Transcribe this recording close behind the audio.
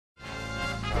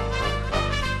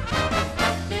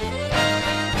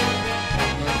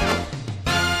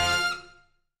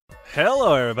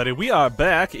Hello everybody, we are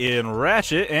back in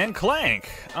Ratchet and Clank.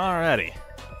 Alrighty.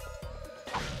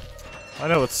 I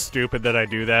know it's stupid that I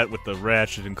do that with the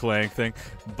Ratchet and Clank thing,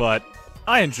 but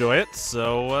I enjoy it,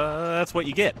 so that's what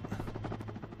you get.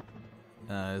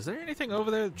 Is there anything over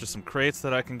there? Just some crates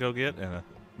that I can go get, and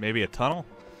maybe a tunnel?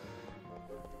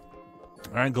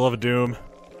 Alright, Glove of Doom.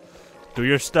 Do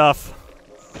your stuff.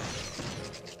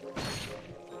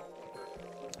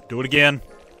 Do it again.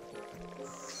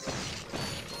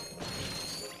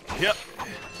 Yep.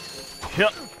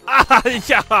 Yep. Ah,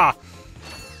 yeah!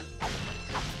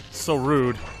 So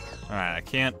rude. Alright, I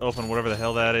can't open whatever the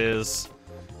hell that is,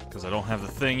 because I don't have the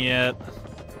thing yet.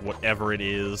 Whatever it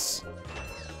is.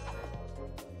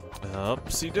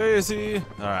 Upsy daisy.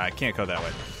 Alright, I can't go that way.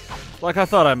 Like I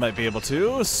thought I might be able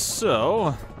to,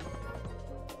 so...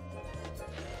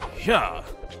 yeah.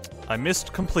 I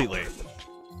missed completely.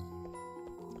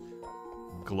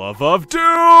 Glove of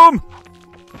Doom!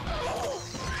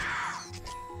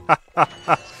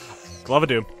 Glove of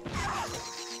Doom.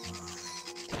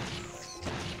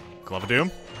 Glove of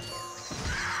Doom.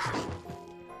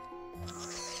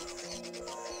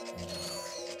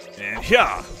 And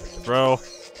yeah! Bro.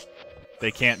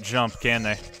 They can't jump, can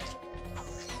they?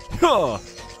 Huh.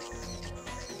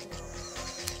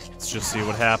 Let's just see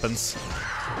what happens.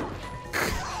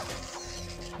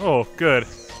 Oh, good.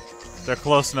 They're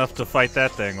close enough to fight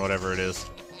that thing, whatever it is.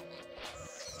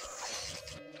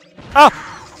 Ah!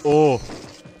 Oh.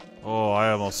 Oh, I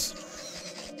almost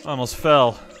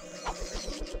fell.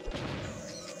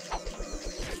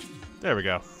 There we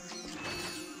go.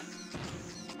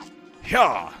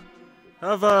 Yeah.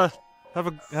 Have a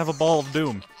ball of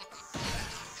doom.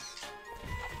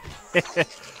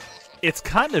 It's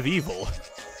kind of evil,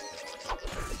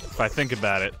 if I think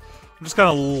about it. I'm just kind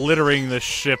of littering this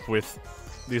ship with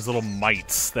these little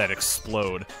mites that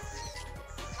explode.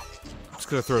 I'm just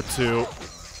gonna throw two.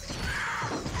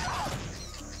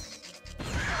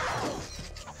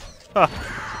 Huh.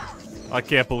 I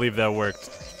can't believe that worked.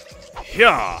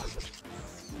 Yeah.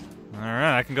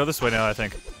 Alright, I can go this way now, I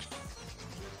think.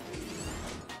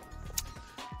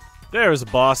 There's a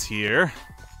boss here.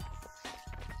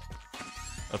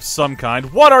 Of some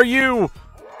kind. What are you?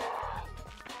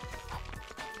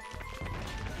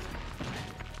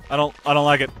 I don't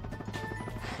like it.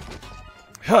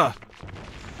 Huh.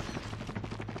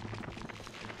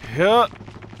 Huh.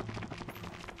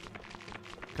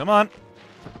 Come on.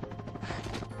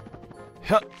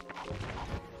 Huh.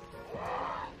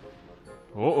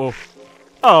 Uh-oh.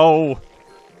 Oh.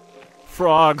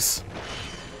 Frogs.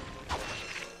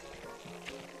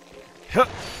 Huh.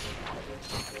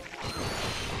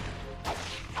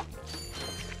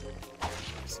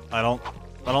 I don't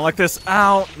like this.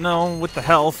 Ow, no, with the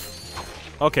health.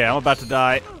 Okay, I'm about to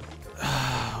die.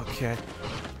 Okay.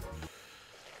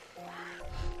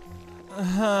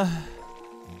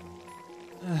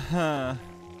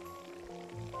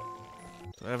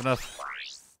 Do I have enough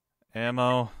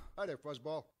ammo? Hi there,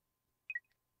 Fuzzball.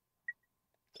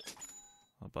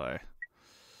 I'll buy.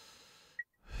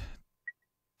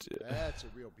 That's a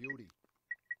real beauty.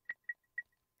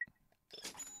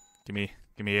 Give me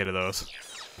 8 of those.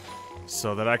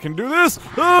 So that I can do this!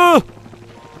 Ah!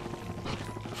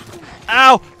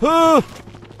 Ow! Ah!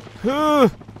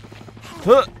 Ah!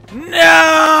 Ah!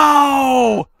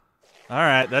 No!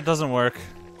 Alright, that doesn't work.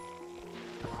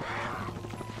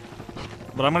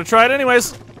 But I'm gonna try it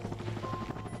anyways.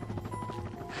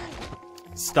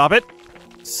 Stop it.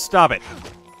 Stop it.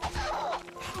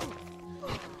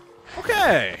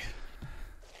 Okay.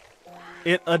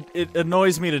 It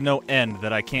annoys me to no end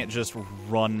that I can't just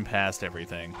run past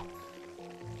everything.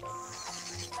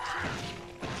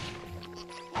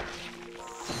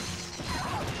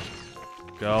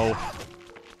 Go.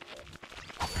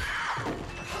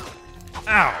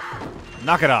 Ow!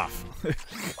 Knock it off.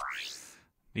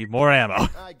 Need more ammo.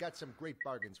 I got some great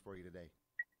bargains for you today.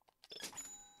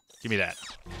 Give me that.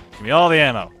 Give me all the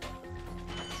ammo.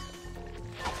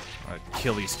 Alright,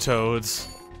 kill these toads.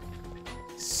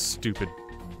 Stupid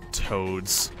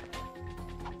toads.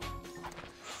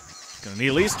 Gonna need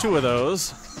at least 2 of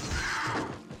those.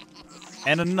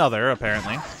 And another,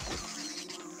 apparently.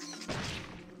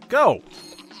 Go!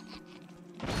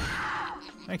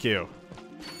 Thank you.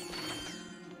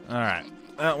 Alright.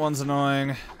 That one's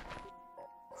annoying.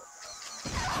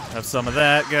 Have some of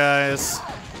that, guys.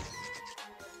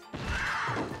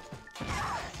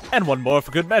 And one more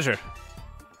for good measure.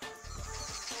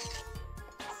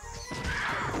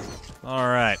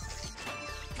 Alright.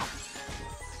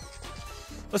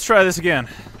 Let's try this again.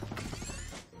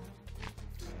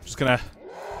 Just gonna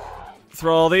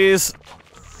throw all these.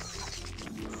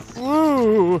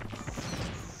 Woo!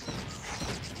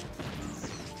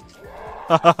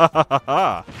 Ha ha ha ha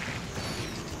ha!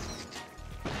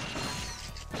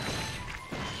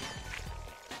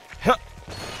 Huh.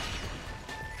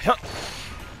 Huh.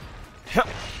 Huh.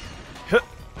 Huh.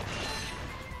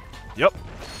 Yep.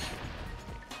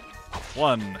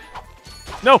 1.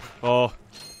 No! Oh.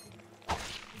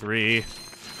 3.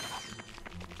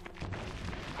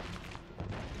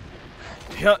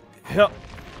 Huh. Huh.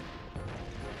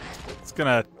 It's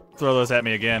gonna throw those at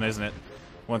me again, isn't it?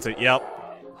 Once it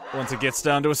gets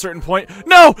down to a certain point.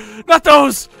 No! Not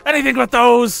those! Anything but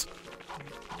those!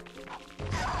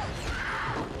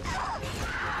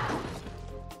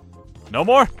 No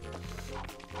more?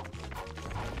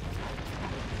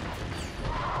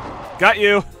 Got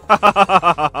you!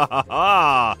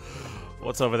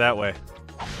 What's over that way?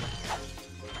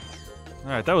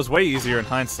 Alright, that was way easier in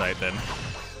hindsight than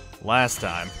last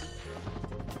time.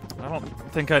 I don't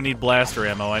think I need blaster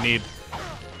ammo. I need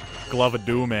Glove of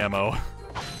Doom ammo.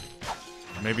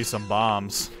 Maybe some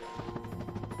bombs.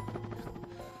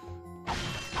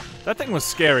 That thing was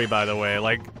scary, by the way.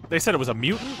 Like, they said it was a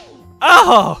mutant?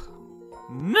 Oh!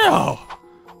 No!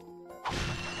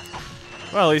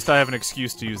 Well, at least I have an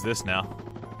excuse to use this now.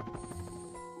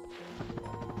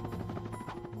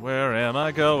 Where am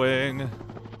I going?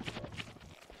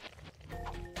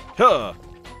 Huh!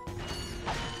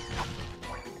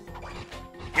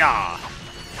 Yeah!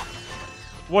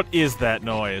 What is that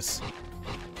noise?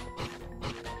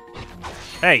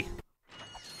 Hey!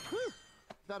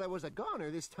 Thought I was a goner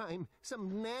this time.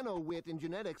 Some nano-wit in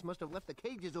genetics must have left the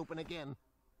cages open again.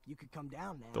 You could come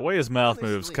down now. The way his mouth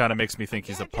moves kind of makes me think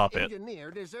he's a puppet. Engineer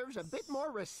deserves a bit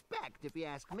more respect, if you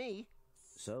ask me.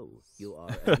 So, you are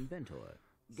an inventor.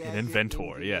 An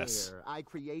inventor, yes. I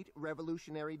create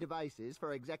revolutionary devices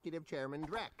for Executive Chairman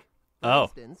Drek. Oh.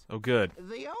 Instance, Oh, good.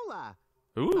 Viola.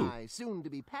 Ooh. My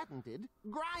soon-to-be-patented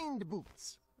grind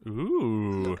boots.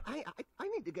 Ooh. Look, I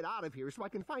need to get out of here so I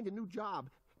can find a new job.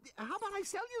 How about I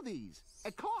sell you these?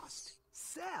 At cost.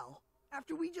 Sell?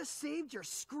 After we just saved your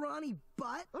scrawny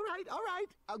butt? All right.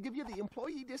 I'll give you the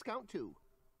employee discount, too.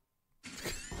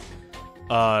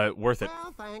 Worth it.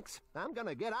 Well, thanks. I'm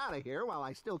gonna get out of here while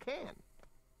I still can.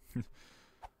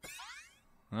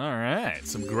 Alright,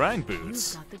 some grind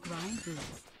boots. You've got the grind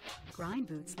boots. Grind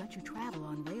boots let you travel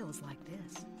on rails like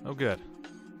this. Oh, good.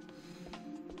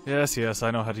 Yes,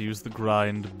 I know how to use the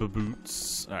grind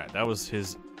boots. Alright, that was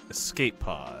his escape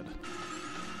pod.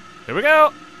 Here we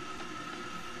go!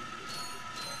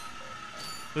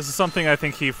 This is something I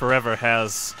think he forever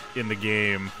has in the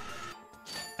game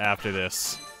after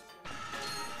this.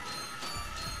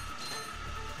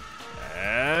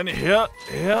 And yeah.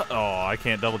 Oh, I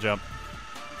can't double jump.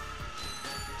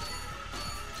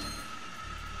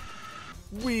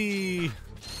 Whee!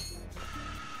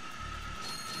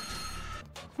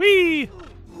 Whee!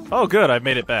 Oh, good, I've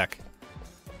made it back.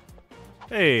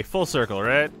 Hey, full circle,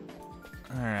 right?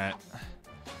 Alright.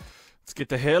 Let's get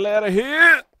the hell out of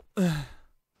here!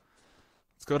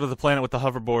 Let's go to the planet with the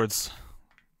hoverboards.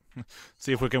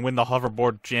 See if we can win the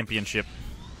hoverboard championship.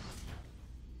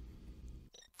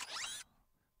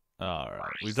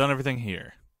 Alright, we've done everything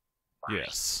here.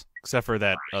 Yes. Except for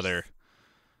that other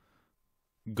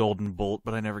golden bolt,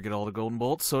 but I never get all the golden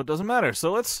bolts, so it doesn't matter.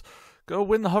 So let's go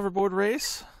win the hoverboard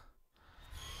race.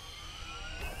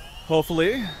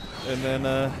 Hopefully. And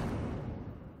then,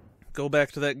 go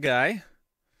back to that guy.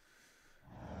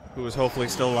 Who is hopefully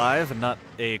still alive and not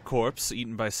a corpse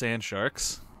eaten by sand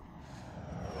sharks.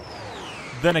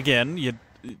 Then again,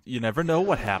 you never know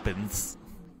what happens.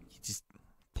 Just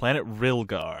Planet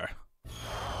Rilgar.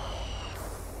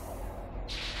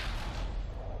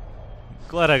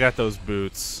 Glad I got those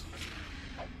boots.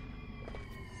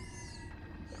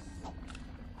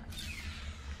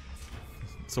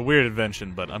 It's a weird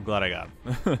invention, but I'm glad I got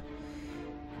them.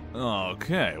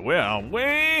 Okay, where are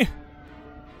we?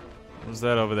 What's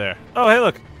that over there? Oh, hey,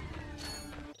 look!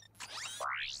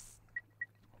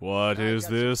 What is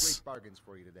this?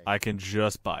 I can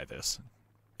just buy this.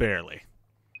 Barely.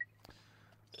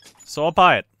 So I'll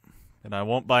buy it. And I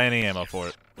won't buy any ammo for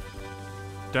it.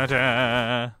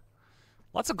 Dun-dun!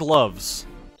 Lots of gloves.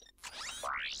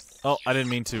 Oh, I didn't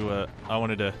mean to, I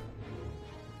wanted to...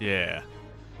 Yeah.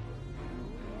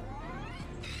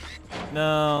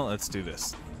 No, let's do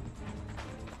this.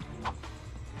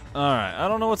 Alright, I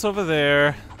don't know what's over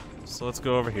there. So let's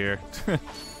go over here.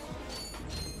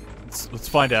 Let's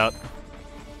find out.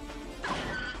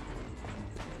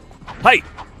 Hey!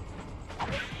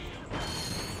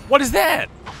 What is that?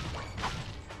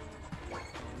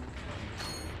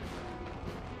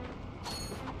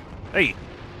 Hey!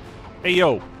 Hey,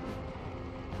 yo!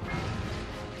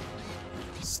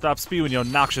 Stop spewing your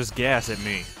noxious gas at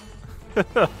me.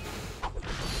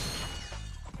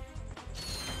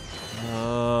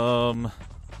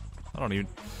 I don't even...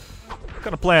 What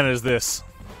kind of planet is this?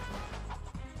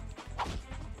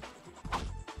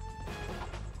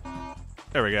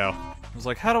 There we go. I was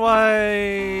like, how do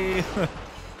I...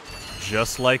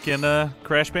 Just like in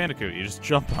Crash Bandicoot, you just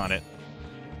jump on it.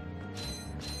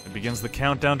 It begins the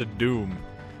countdown to doom.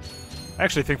 I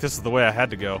actually think this is the way I had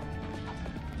to go.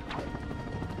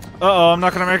 Uh-oh, I'm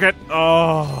not gonna make it!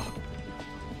 Oh!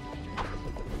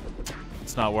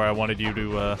 It's not where I wanted you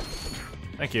to,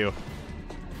 Thank you.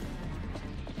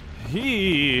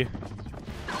 Hee!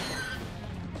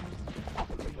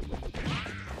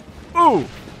 Ooh!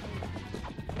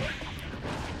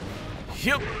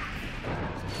 Yep.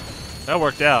 That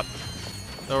worked out.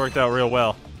 That worked out real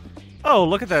well. Oh,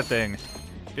 look at that thing.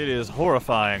 It is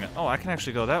horrifying. Oh, I can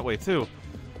actually go that way, too.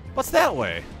 What's that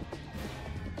way?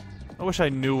 I wish I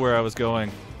knew where I was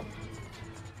going.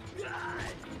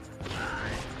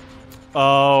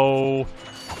 Oh.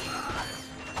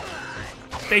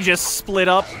 They just split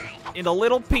up into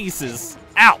little pieces.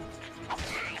 Ow!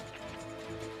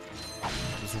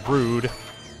 It was rude.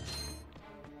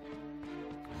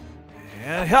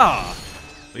 And ha!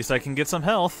 At least I can get some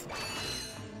health.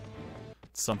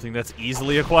 It's something that's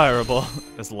easily acquirable,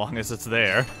 as long as it's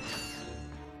there.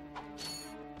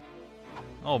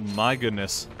 Oh my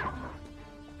goodness.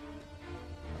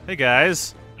 Hey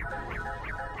guys.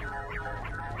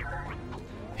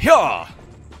 Hyah!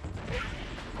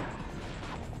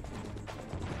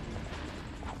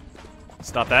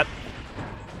 Stop that.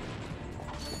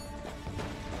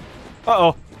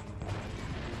 Uh-oh.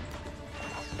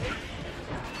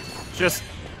 Just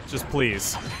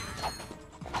please.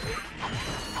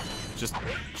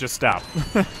 Just stop.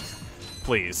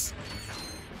 Please.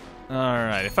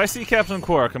 Alright, if I see Captain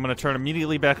Quark, I'm gonna turn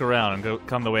immediately back around and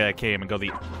come the way I came and go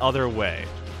the other way.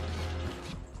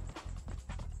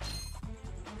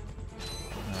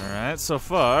 Alright, so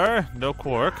far, no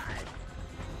Quark.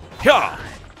 Hyah!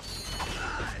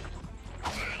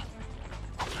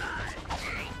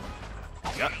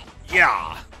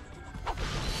 Yeah!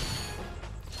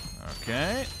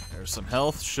 Okay, there's some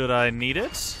health should I need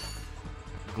it.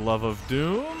 Glove of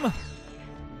Doom.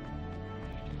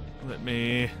 Let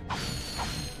me...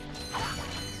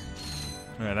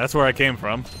 Alright, that's where I came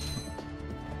from.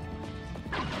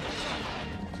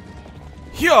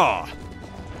 Hyah!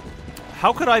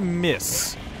 How could I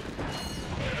miss?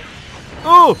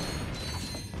 Oh!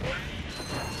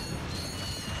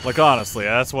 Like, honestly,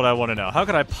 that's what I want to know. How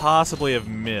could I possibly have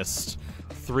missed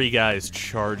 3 guys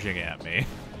charging at me?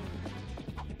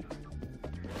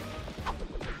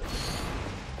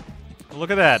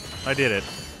 Look at that. I did it.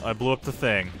 I blew up the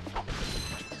thing.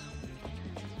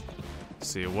 Let's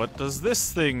see, what does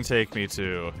this thing take me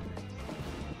to?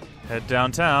 Head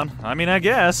downtown. I mean, I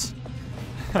guess.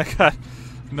 I got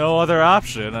no other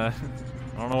option. I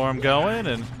don't know where I'm going,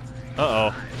 and...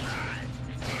 Uh-oh.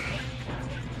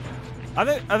 I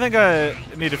think I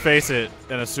need to face it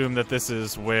and assume that this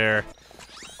is where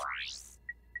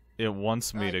it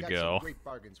wants me to go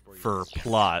for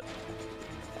plot.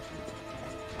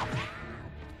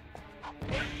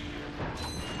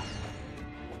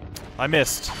 I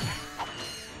missed.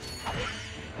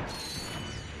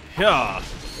 Yeah.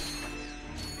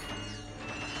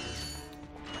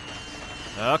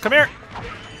 Come here.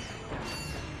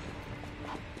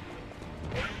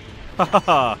 Ha ha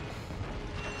ha.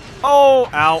 Oh,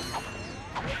 ow.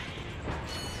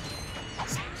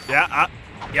 Yeah,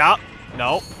 yeah.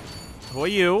 No. Who are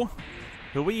you?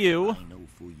 Who are you? I know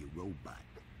for your robot.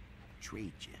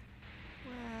 Trade you.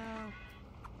 Well,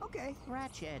 okay.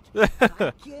 Ratchet.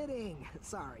 I'm kidding.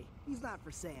 Sorry, he's not for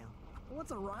sale.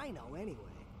 What's a rhino anyway?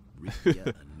 Rip ya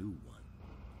a new one.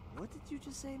 What did you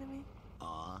just say to me?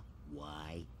 R-Y-N-O.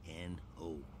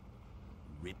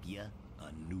 Rip ya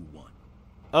a new one.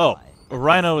 Oh, a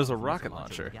rhino is a rocket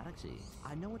launcher. Galaxy.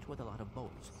 I know it's worth a lot of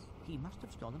bolts. He must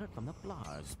have stolen it from the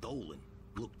Blars. Stolen.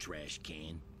 Look, trash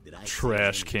can. Did I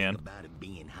Trash say can. anything about it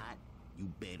being hot?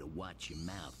 You better watch your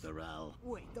mouth, or I'll.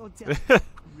 Wait, don't tell me.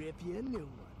 Rip you a new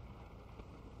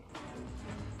one.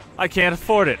 I can't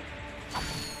afford it.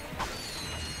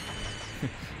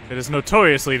 It is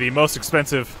notoriously the most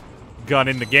expensive gun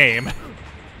in the game,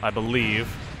 I believe.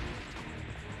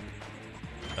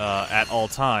 At all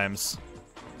times.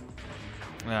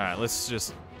 Alright, let's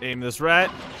just aim this right.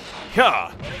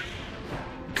 Ha!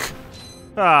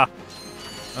 Ah!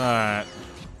 Alright.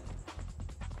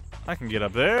 I can get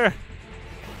up there.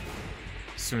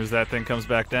 As soon as that thing comes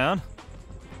back down.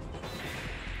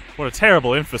 What a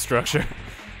terrible infrastructure.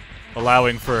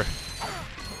 Allowing for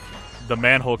the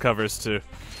manhole covers to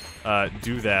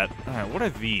do that. Alright, what are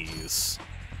these?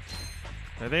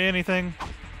 Are they anything?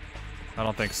 I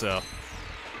don't think so.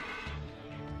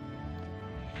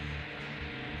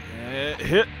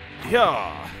 Hit.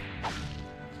 Yeah.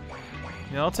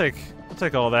 Yeah, I'll take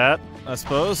all that, I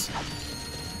suppose. I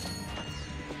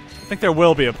think there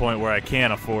will be a point where I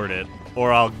can't afford it,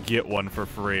 or I'll get one for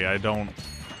free. I don't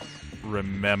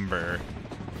remember.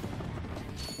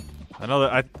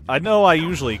 I know I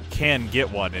usually can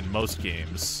get one in most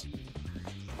games,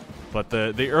 but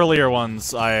the earlier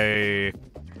ones I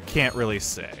can't really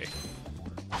say.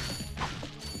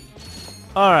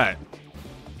 All right,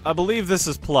 I believe this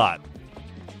is plot,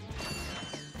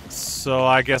 so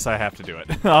I guess I have to do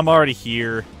it. I'm already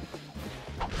here.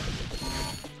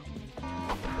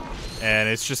 And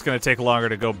it's just gonna take longer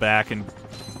to go back and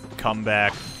come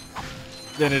back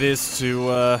than it is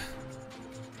to,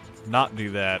 not do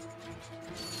that.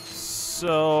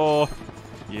 So,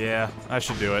 yeah, I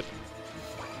should do it.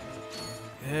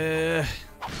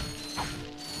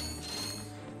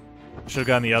 Should've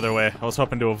gone the other way. I was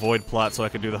hoping to avoid plot so I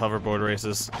could do the hoverboard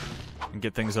races and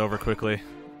get things over quickly.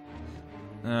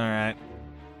 Alright.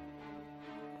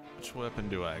 Which weapon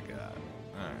do I got?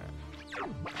 Alright.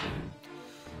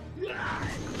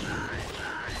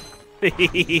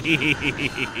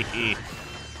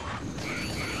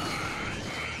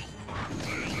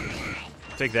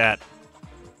 Take that.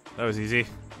 That was easy.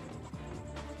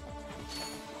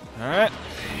 Alright.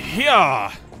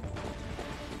 Yeah.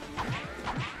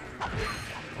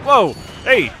 Whoa!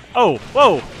 Hey! Oh!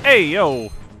 Whoa! Hey!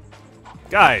 Yo!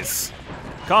 Guys!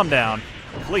 Calm down.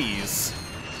 Please.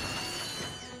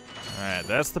 Alright,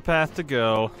 that's the path to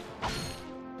go.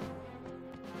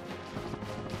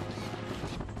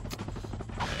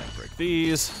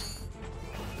 These.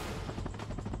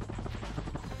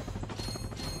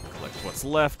 Collect what's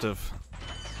left of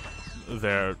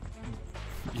their,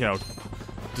 you know,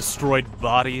 destroyed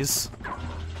bodies.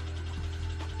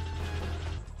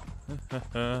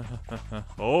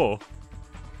 Oh.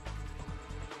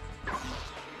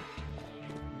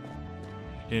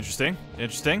 Interesting.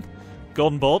 Interesting.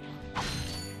 Golden bolt.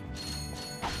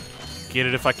 Get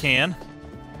it if I can.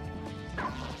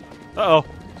 Uh-oh.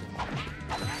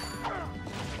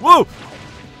 Woo!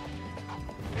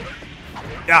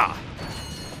 Yeah.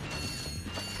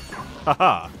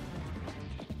 Haha.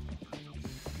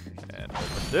 And open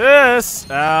this.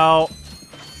 Ow.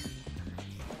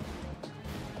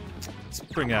 Let's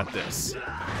bring out this.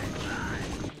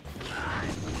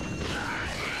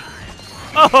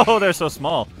 Oh, they're so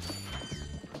small.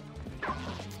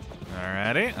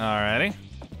 Alrighty, alrighty.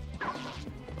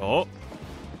 Oh.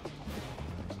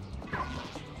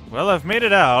 Well, I've made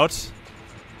it out.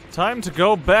 Time to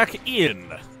go back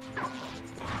in.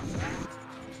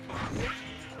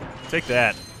 Take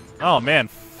that. Oh man,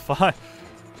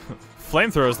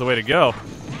 flamethrower is the way to go.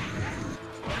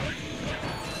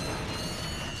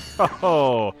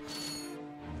 Oh.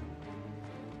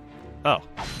 Oh.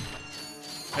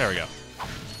 There we go.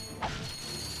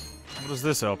 What does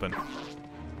this open?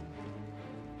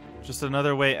 Just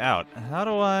another way out. How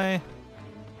do I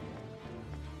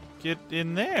get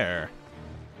in there?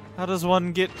 How does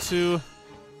one get to... You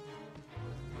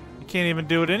can't even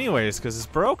do it anyways, because it's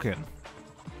broken.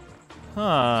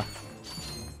 Huh.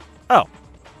 Oh.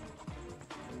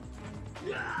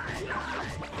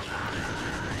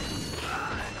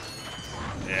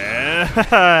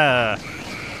 Yeah.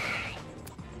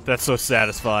 That's so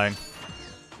satisfying.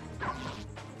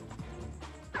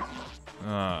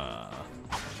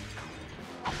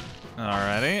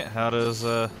 Alrighty. How does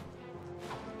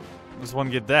one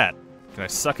get that? Can I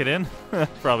suck it in?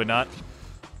 Probably not.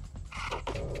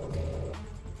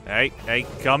 Hey, hey,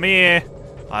 come here.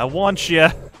 I want you.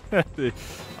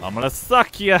 I'm gonna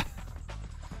suck you.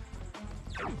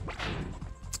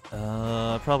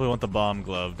 I probably want the bomb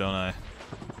glove, don't I?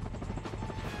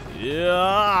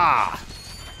 Yeah.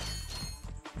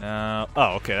 No.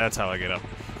 Oh, okay, that's how I get up.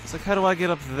 It's like, how do I get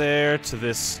up there to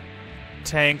this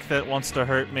tank that wants to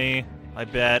hurt me? I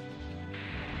bet.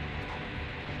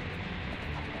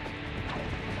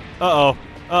 Uh-oh.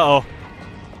 Uh-oh.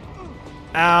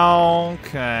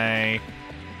 Okay.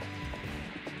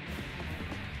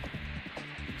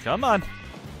 Come on.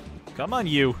 Come on,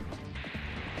 you.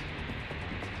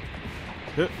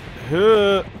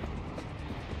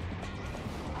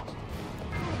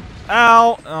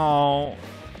 Ow! Oh.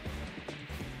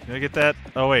 Did I get that?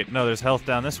 Oh, wait. No, there's health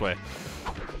down this way.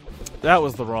 That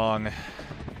was the wrong...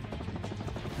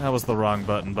 That was the wrong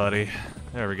button, buddy.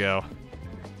 There we go.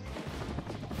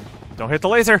 Don't hit the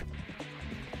laser!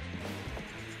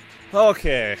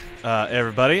 Okay,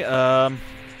 everybody. I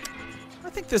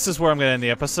think this is where I'm going to end the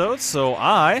episode, so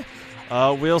I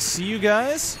will see you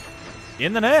guys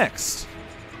in the next.